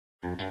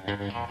Yorkie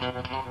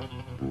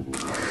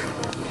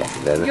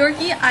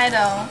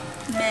Idol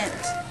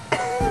mint.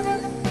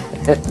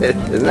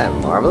 Isn't that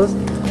marvelous?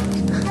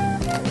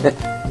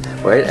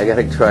 Wait, I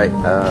gotta try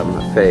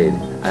fade.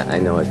 I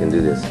know I can do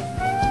this.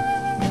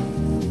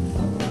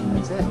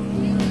 That's it.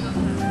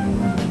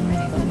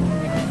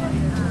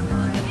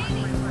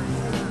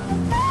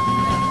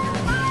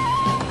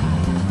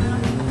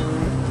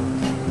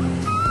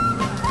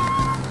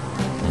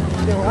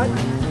 You know what?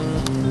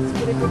 It's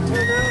been a good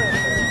turnout.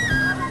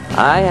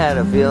 I had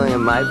a feeling it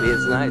might be.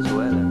 It's nice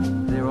weather.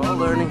 They were all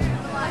learning.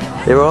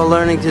 They were all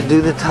learning to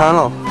do the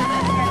tunnel.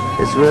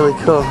 It's really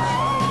cool.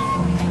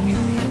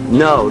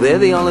 No, they're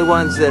the only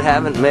ones that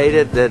haven't made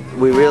it that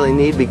we really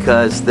need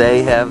because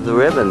they have the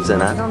ribbons,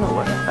 and I don't know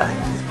what.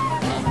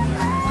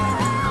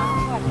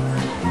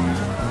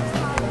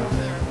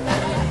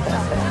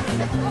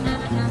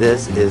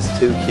 This is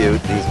too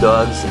cute. These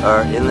dogs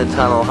are in the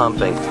tunnel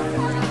humping.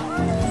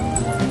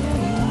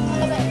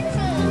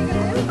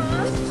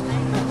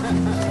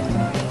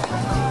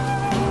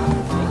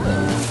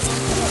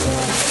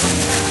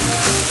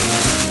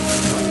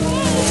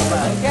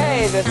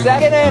 Okay, the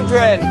second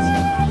entrance.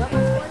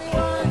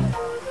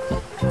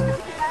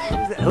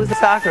 Who's the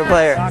soccer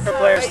player? Soccer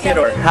player is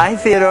Theodore. Hi,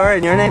 Theodore,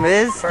 and your name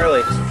is?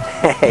 Charlie.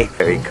 Hey,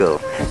 very cool.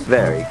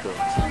 Very cool.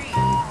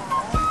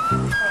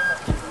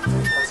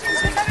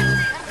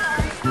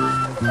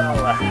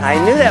 I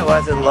knew that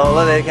wasn't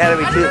Lola. They gotta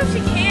be too. I don't know if she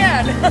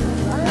can.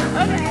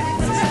 Okay.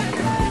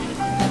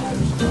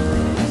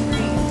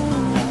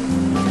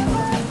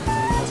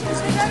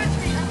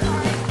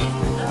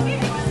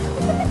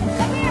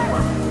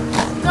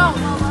 Go,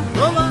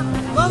 Lola. Lola!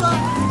 Lola!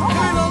 Come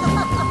here, Lola!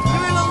 Come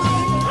here, Lola!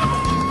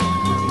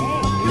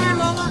 Come here,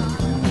 Lola!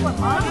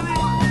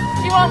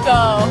 She won't go.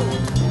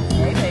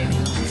 Hey, baby.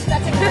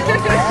 That's a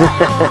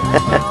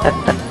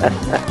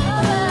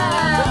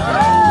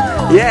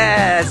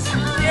Yes!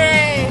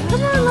 Yay!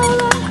 Come on,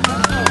 Lola.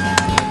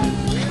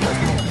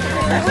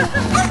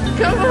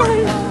 Come on.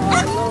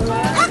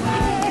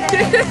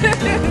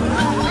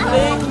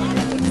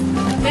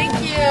 Thank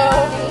you.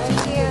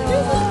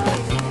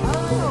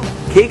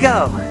 Kiko!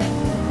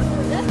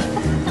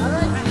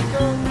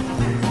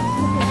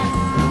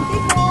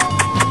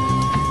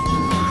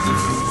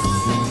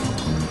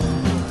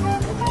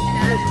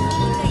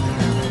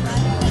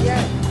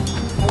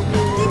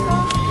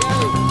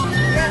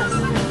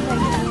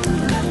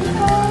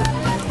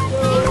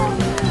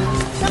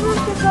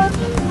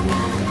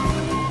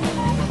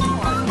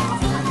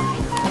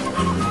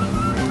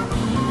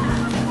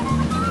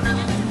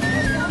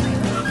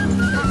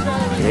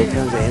 Here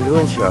comes Andrew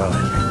and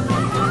Charlotte.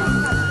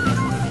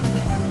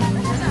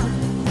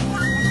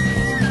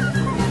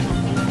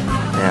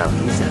 Now,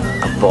 he's a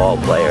ball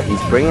player.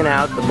 He's bringing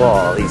out the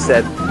ball. He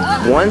said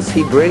once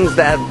he brings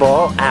that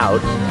ball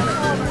out,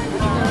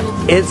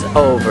 it's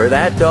over.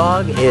 That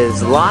dog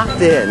is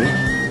locked in.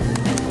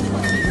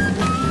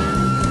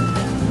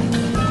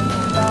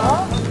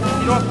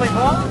 You want to play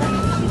ball?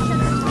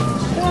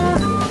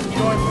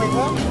 You want to play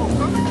ball?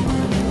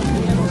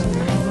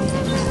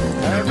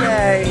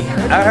 Okay.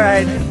 All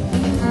right.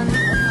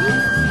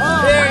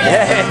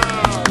 Hey.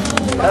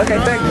 Okay,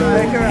 pick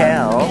her up.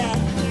 Hell.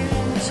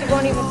 She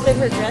won't even fit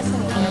her dress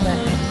anymore, but...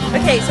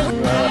 Okay, so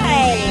we're...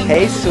 Hi!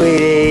 Hey,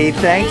 sweetie.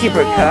 Thank you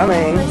for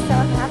coming. We're so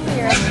happy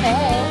you're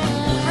okay.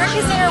 Brooke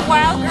is in her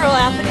wild girl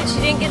outfit and she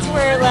didn't get to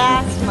wear it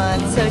last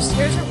month, so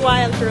here's her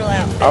wild girl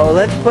outfit. Oh,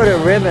 let's put a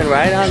ribbon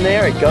right on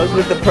there. It goes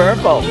with the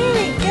purple. Here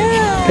we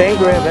go! Pink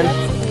ribbon.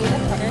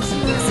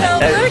 So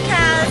Brooke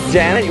has...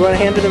 Janet, you want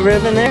to hand her the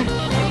ribbon there?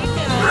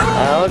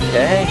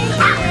 Okay.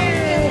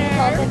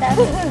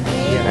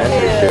 That's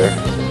for sure.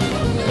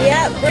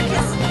 Yeah, Brooke is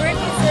a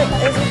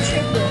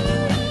trooper.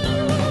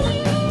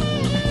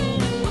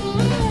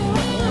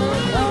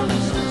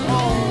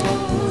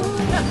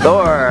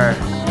 Thor.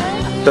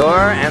 Thor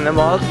and the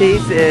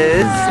Maltese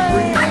is...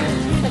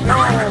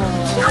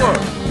 Thor!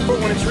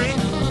 Want a treat?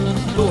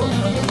 Thor.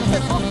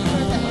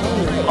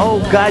 Oh,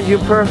 God, you're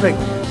perfect.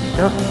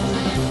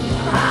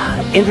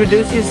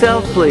 Introduce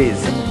yourself,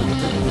 please.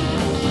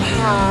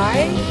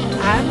 Hi,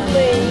 I'm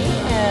Lee,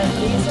 and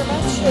these are my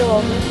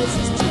children. This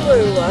is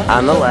Tallulah.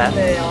 On the left.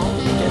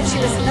 And she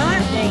was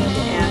not named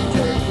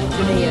after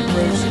me and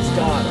Bruce's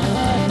daughter.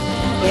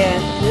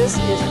 And this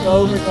is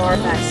Beauregard,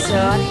 my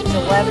son. He's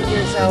 11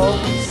 years old.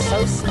 He's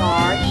so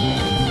smart.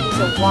 He's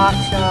a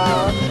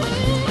watchdog.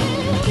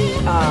 He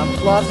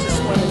loves to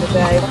swim in the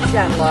bay. He's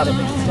done a lot of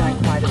it. He's done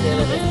quite a bit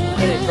of it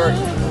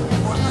inadvertently.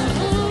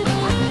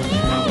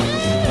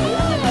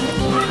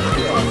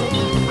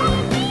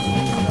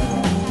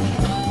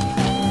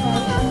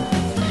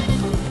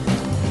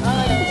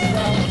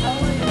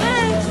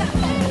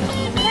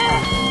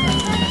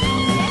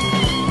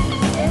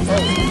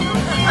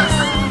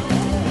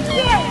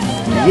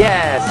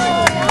 Yes.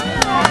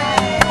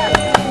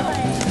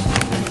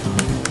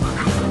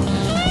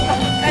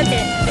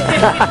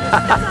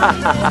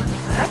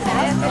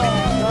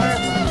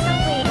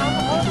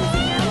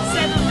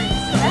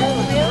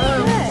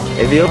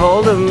 If you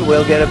hold them,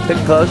 we'll get a big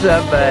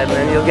close-up, and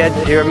then you'll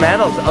get your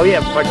medals. Oh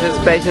yeah,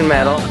 participation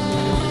medal.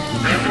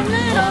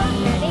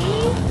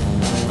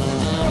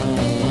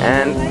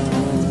 And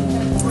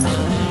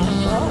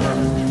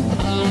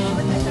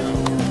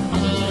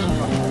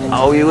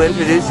oh, you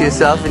introduce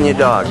yourself and your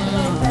dog.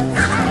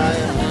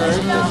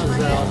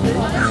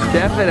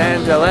 Jeff and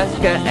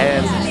Angelica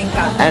and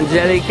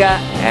Angelica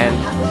and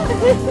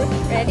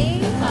Ready?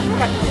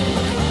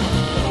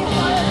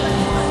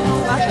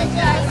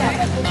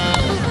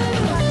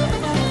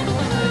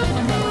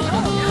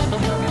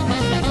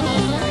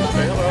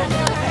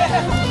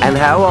 And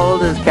how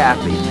old is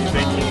Cappy?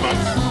 18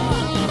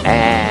 months.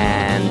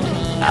 And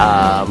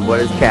what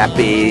does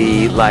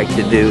Cappy like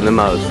to do the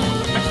most?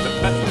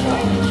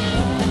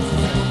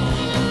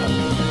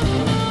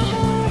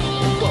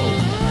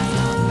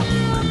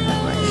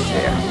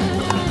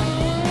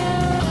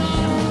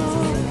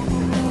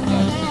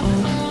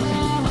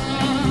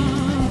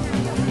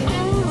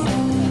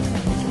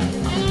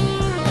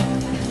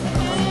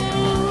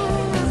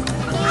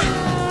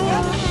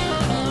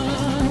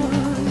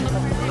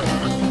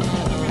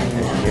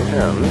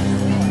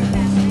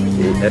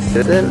 The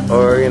assistant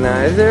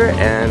organizer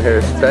and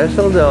her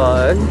special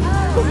dog,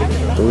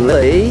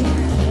 Lily.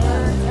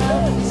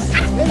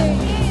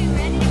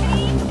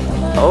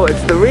 Oh,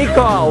 it's the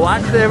recall.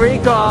 Watch the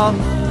recall.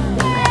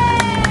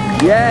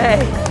 Yay!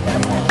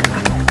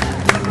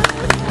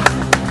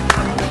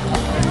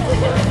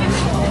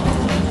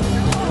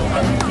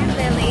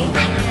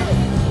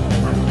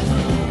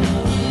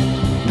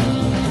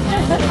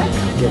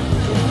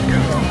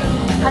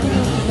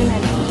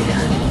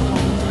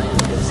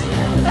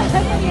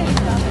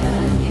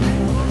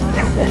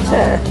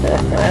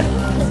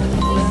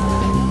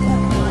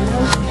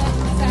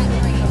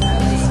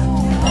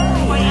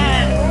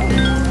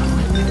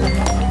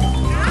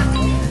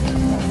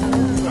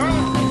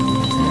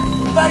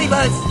 Buddy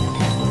Buzz!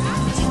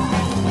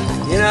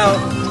 You know,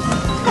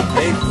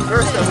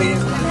 first of all, I'm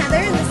Heather,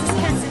 and this is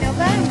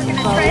Casanova, and we're going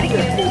to try to get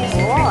it.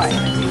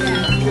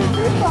 You're a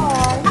good boy.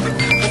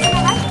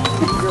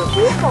 You're a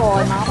good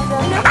boy, Mama.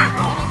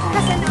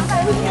 Casanova.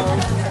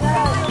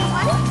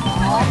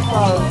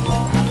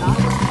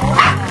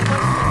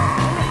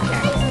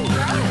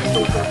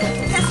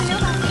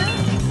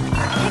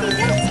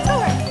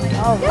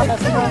 Oh,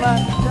 Casanova.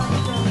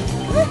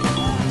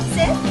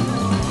 Sit.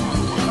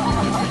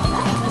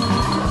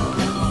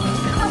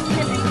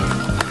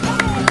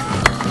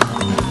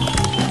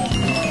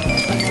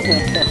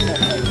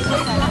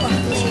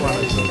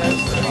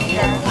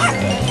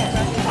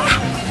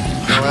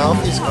 Well,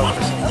 please go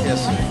for some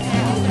kiss.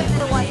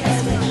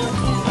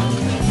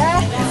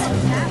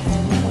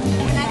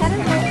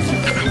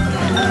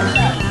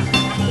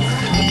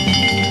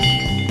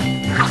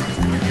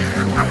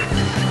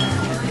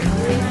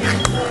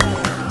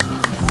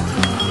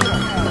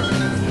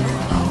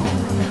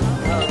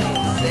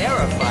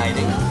 Sarah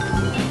fighting.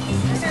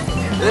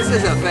 This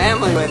is a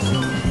family with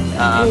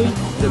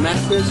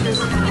domestic issues.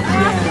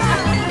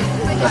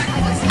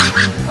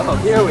 Oh,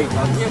 here we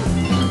go.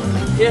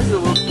 Here's the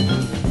little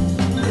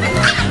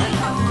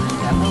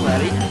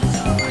Melody.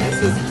 This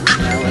is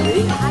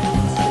Melody.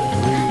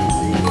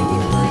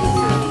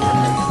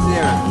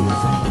 Sarah.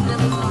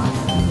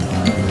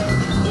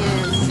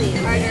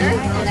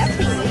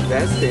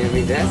 That's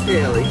Tammy. That's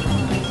Haley.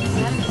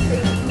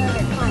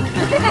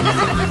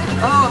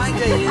 Oh, hi,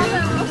 Diane.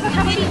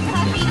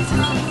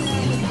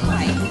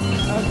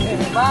 Okay,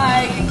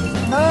 Mike.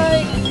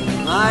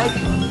 Mike.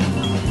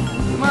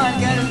 Come on,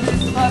 get him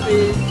this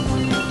puppy.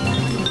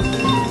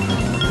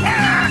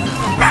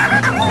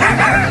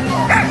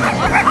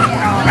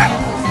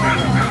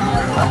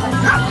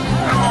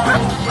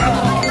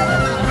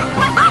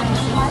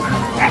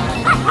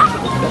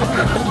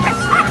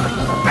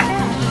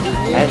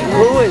 And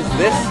who is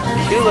this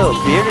cute little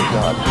bearded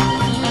dog?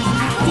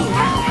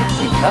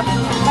 Teacup?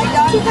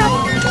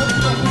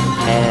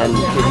 And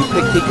can you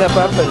pick Teacup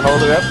up and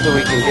hold her up so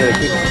we can get a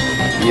good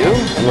view?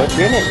 And what's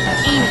your name?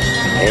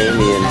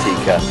 Amy and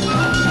Teacup.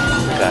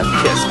 God,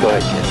 kiss. Go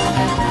ahead, kiss.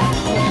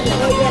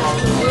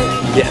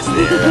 Yes,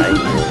 there, right?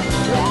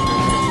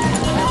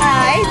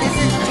 Hi, this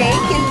is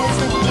Jake, and this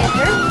is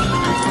Ginger.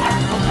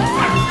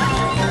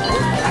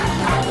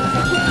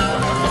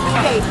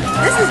 Okay,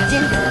 this is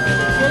Ginger.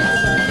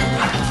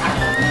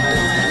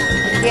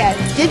 Yeah,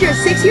 Ginger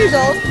is 6 years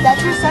old.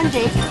 That's her son,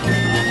 Jake.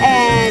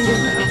 And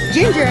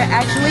Ginger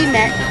actually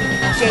met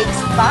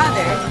Jake's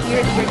father here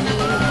at the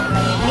Yorkie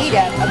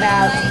Meetup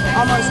about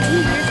almost 2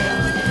 years ago.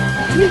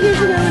 2 years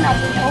ago in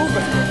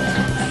October.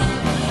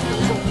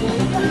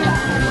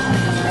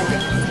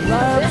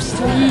 Loves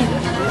to eat.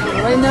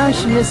 Right now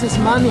she misses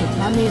Mommy.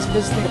 Mommy is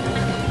visiting.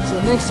 So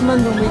next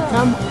month when we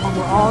come,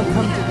 we'll all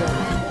come together.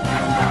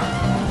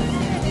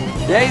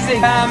 Daisy,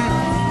 come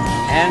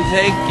and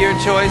take your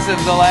choice of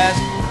the last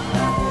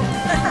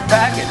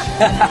package.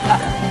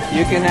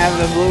 You can have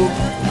the blue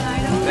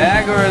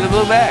bag or the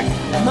blue bag.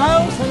 The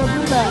mouse and the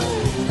blue bag.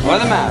 Or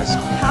the mouse.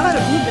 How about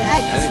a blue bag?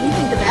 Because we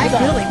think the bag's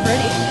really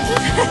pretty.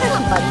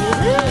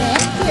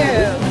 Thank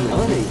you.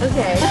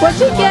 Okay.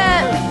 What'd you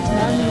get?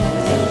 Mommy.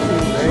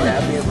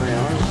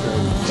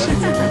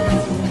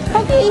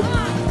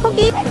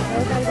 Yorkie.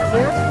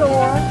 Here's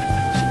Thor.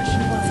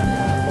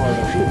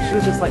 She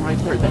was just like right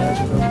there at the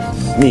edge of the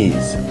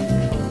Sneeze.